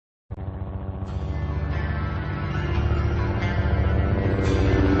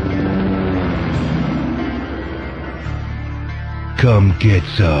Come get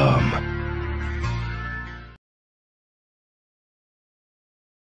some.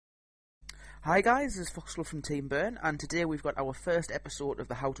 Hi guys, this is Foxglove from TeamBurn, and today we've got our first episode of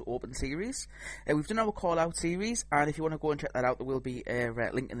the How to Open series. We've done our call out series, and if you want to go and check that out, there will be a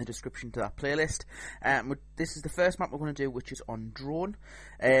link in the description to that playlist. This is the first map we're going to do, which is on drone,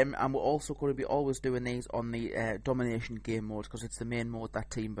 and we're also going to be always doing these on the domination game mode, because it's the main mode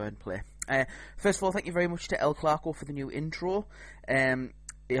that TeamBurn play. First of all, thank you very much to xxelclarkoxx for the new intro.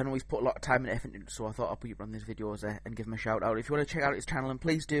 I know he's put a lot of time and effort into it, so I thought I'd put you on these videos and give him a shout out. If you want to check out his channel, and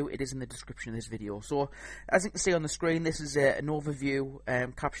please do, it is in the description of this video. So, as you can see on the screen, this is an overview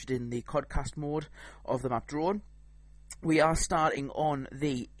captured in the codcast mode of the map drone. We are starting on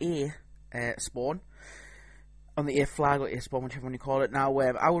the A spawn, on the A flag or A spawn, whichever one you call it. Now,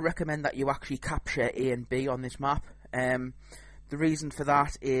 I would recommend that you actually capture A and B on this map. The reason for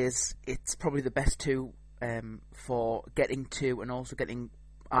that is it's probably the best two for getting to and also getting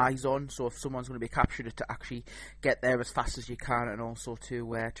eyes on, so if someone's going to be captured, to actually get there as fast as you can, and also to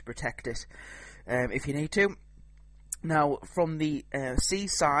protect it if you need to. Now, from the C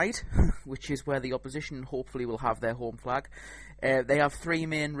side, which is where the opposition hopefully will have their home flag, they have three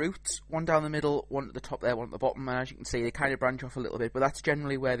main routes, one down the middle, one at the top there, one at the bottom, and as you can see, they kind of branch off a little bit, but that's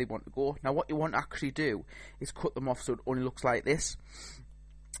generally where they want to go. Now, what you want to actually do is cut them off so it only looks like this.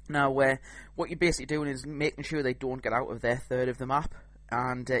 Now, what you're basically doing is making sure they don't get out of their third of the map.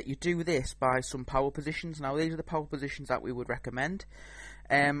 And you do this by some power positions. Now, these are the power positions that we would recommend.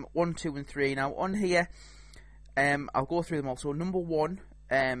 1, 2, and 3. Now, on here, I'll go through them all. So, number 1,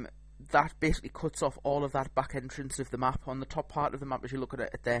 that basically cuts off all of that back entrance of the map. On the top part of the map, as you look at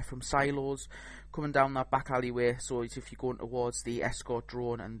it there, from silos, coming down that back alleyway. So, if you're going towards the escort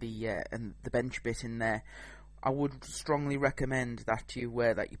drone and the bench bit in there, I would strongly recommend that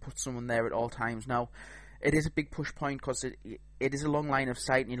you put someone there at all times. Now, it is a big push point because it is a long line of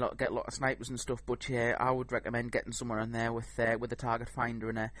sight and you get a lot of snipers and stuff, but I would recommend getting someone in there with a target finder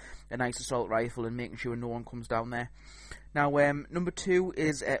and a nice assault rifle and making sure no one comes down there. Now, number 2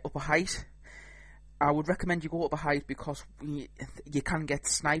 is upper height. I would recommend you go upper height because you can get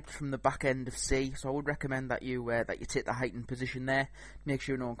sniped from the back end of C, so I would recommend that you take the heightened position there, make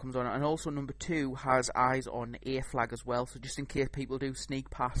sure no one comes on. And also number 2 has eyes on A flag as well, so just in case people do sneak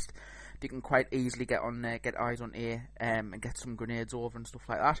past, you can quite easily get eyes on A and get some grenades over and stuff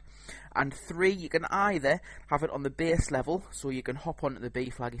like that. And 3, you can either have it on the base level, so you can hop onto the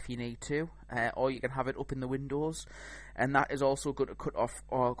B flag if you need to, or you can have it up in the windows, and that is also good to cut off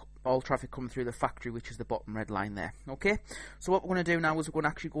all traffic coming through the factory, which is the bottom red line there. Okay, so what we're going to do now is we're going to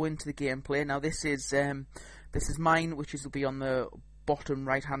actually go into the gameplay. Now, this is mine, which will be on the bottom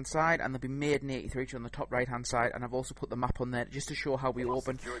right hand side, and there'll be madein 83 on the top right hand side, and I've also put the map on there just to show how we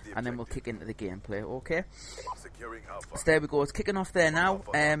open, and then we'll kick into the gameplay. Okay, so there we go, it's kicking off there now.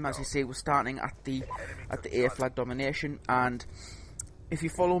 As you see, we're starting at the A flag domination, and if you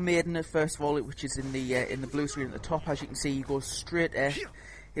follow madein first of all, which is in the blue screen at the top, as you can see, he goes straight at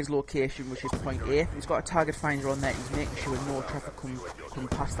his location, which is point A. He's got a target finder on there, he's making sure no traffic come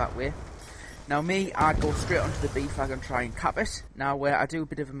past that way. Now me, I'd go straight onto the B flag and try and cap it. Now I do a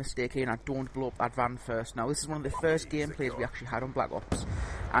bit of a mistake here and I don't blow up that van first. Now this is one of the first gameplays we actually had on Black Ops,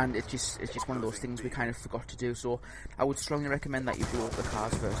 and it's just one of those things we kind of forgot to do, so I would strongly recommend that you blow up the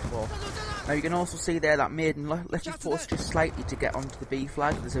cars first of all. Now you can also see there that madein left his force just slightly to get onto the B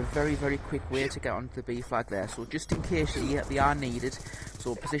flag. There's a very, very quick way to get onto the B flag there, so just in case they are needed,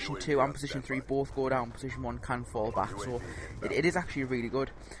 so position 2 and position 3 both go down, position 1 can fall back, so it is actually really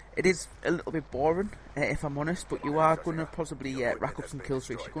good. It is a little bit boring, if I'm honest, but you are going to possibly rack up some kill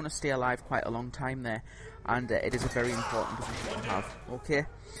streaks. You're going to stay alive quite a long time there, and it is a very important position to have. Okay,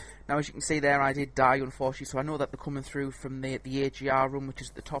 now as you can see there, I did die unfortunately, so I know that they're coming through from the AGR room, which is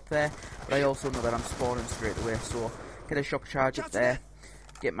at the top there, but I also know that I'm spawning straight away, so get a shock charge up there,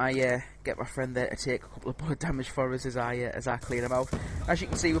 get my friend there to take a couple of bullet damage for us as I clean him out. As you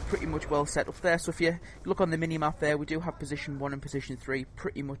can see, we're pretty much well set up there, so if you look on the mini-map there, we do have position 1 and position 3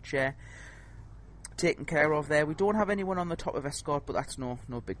 pretty much taken care of there. We don't have anyone on the top of escort, but that's no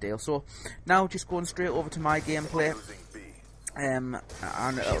big deal. So now just going straight over to my gameplay, and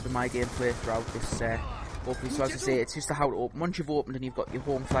it'll be my gameplay throughout this hopefully. So as I say, it's just how to open. Once you've opened and you've got your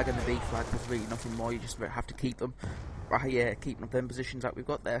home flag and the B flag, there's really nothing more, you just have to keep them keeping up them positions that we've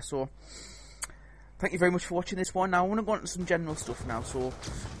got there. So thank you very much for watching this one. Now I want to go on to some general stuff now. So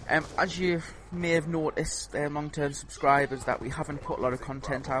as you may have noticed, long-term subscribers, that we haven't put a lot of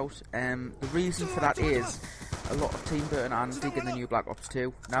content out. The reason for that is a lot of TeamBurn and digging the new Black Ops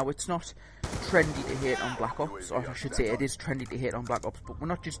 2. Now it's not trendy to hate on Black Ops, or I should say it is trendy to hate on Black Ops, but we're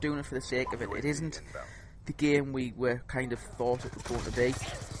not just doing it for the sake of it. It isn't the game we were kind of thought it was going to be.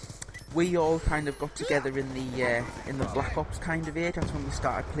 We all kind of got together in the Black Ops kind of age. That's when we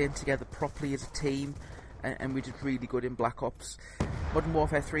started playing together properly as a team, and we did really good in Black Ops. Modern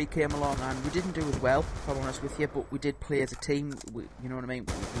Warfare 3 came along, and we didn't do as well, if I'm honest with you, but we did play as a team. You know what I mean?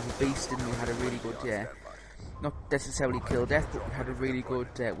 We were beasting, we had a really good, not necessarily kill death, but we had a really good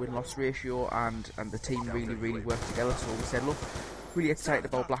win-loss ratio, and the team really worked together. So we said, look, really excited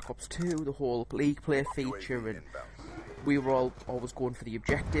about Black Ops 2, the whole league play feature, and we were always going for the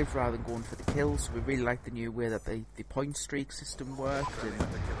objective rather than going for the kills. So we really liked the new way that the point streak system worked, and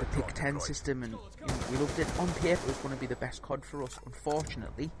the pick 10 system, and you know, we loved it. On paper it was going to be the best COD for us.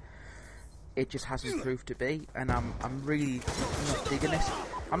 Unfortunately, it just hasn't proved to be, and I'm really not digging it.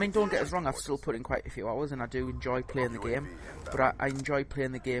 I mean, don't get us wrong, I've still put in quite a few hours, and I do enjoy playing the game, but I enjoy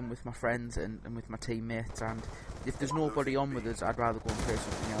playing the game with my friends and with my teammates, and if there's nobody on with us, I'd rather go and play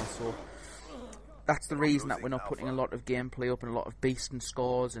something else. So that's the reason that we're not putting a lot of gameplay up and a lot of beasting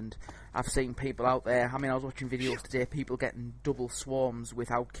scores. And I've seen people out there, I mean, I was watching videos today, people getting double swarms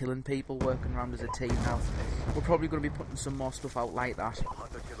without killing people, working around as a team. Now, we're probably going to be putting some more stuff out like that.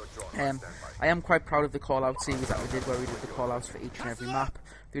 I am quite proud of the call-out series that we did, where we did the call-outs for each and every map.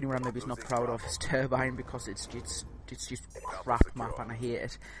 The only one I'm maybe not proud of is Turbine, because it's just crap map and I hate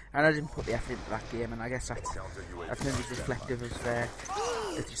it. And I didn't put the effort into that game, and I guess that's maybe reflective of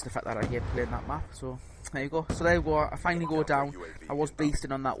it's just the fact that I hate playing that map. So there you go. So there you go. I finally go down. I was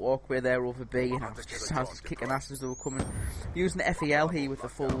beasting on that walkway there over B, and I was just kicking ass as they were coming. Using the FEL here with the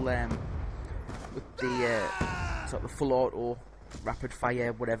full with the sort of the full auto rapid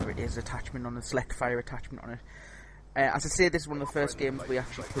fire, whatever it is, attachment on it, select fire attachment on it. As I say, this is one of the first games we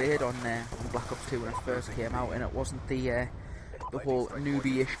actually played on Black Ops 2 when it first came out, and it wasn't the whole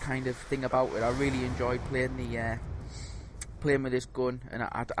newbie-ish kind of thing about it. I really enjoyed playing with this gun, and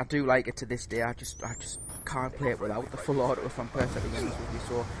I do like it to this day. I just can't play it without the full auto, if I'm perfectly honest with you.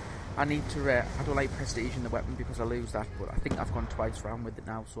 So I need to. I don't like prestige in the weapon because I lose that, but I think I've gone twice round with it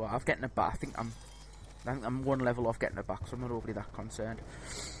now, so I've getting it back. I think I'm one level off getting it back, so I'm not overly that concerned.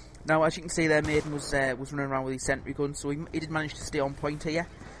 Now, as you can see there, Madein was running around with his sentry gun, so he did manage to stay on point here.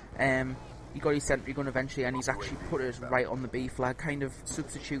 He got his sentry gun eventually, and he's actually put us right on the B flag, kind of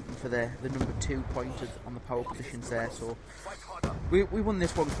substituting for the number 2 point on the power positions there. So we won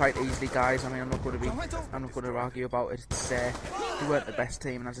this one quite easily, guys. I mean, I'm not going to argue about it. We weren't the best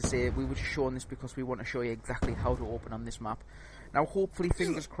team, and as I say, we were just showing this because we want to show you exactly how to open on this map. Now, hopefully,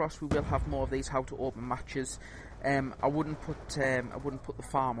 fingers crossed, we will have more of these how to open matches. I wouldn't put the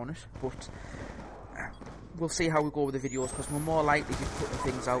farm on it, but we'll see how we go with the videos, because we're more likely to be putting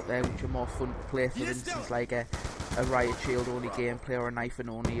things out there which are more fun to play. For instance, like a riot shield only gameplay, or a knife and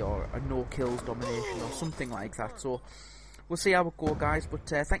only, or a no kills domination, or something like that. So we'll see how it goes, guys. But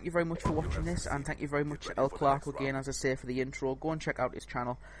thank you very much for watching this, and thank you very much to Clarko again, as I say, for the intro. Go and check out his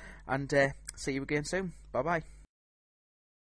channel, and see you again soon. Bye bye.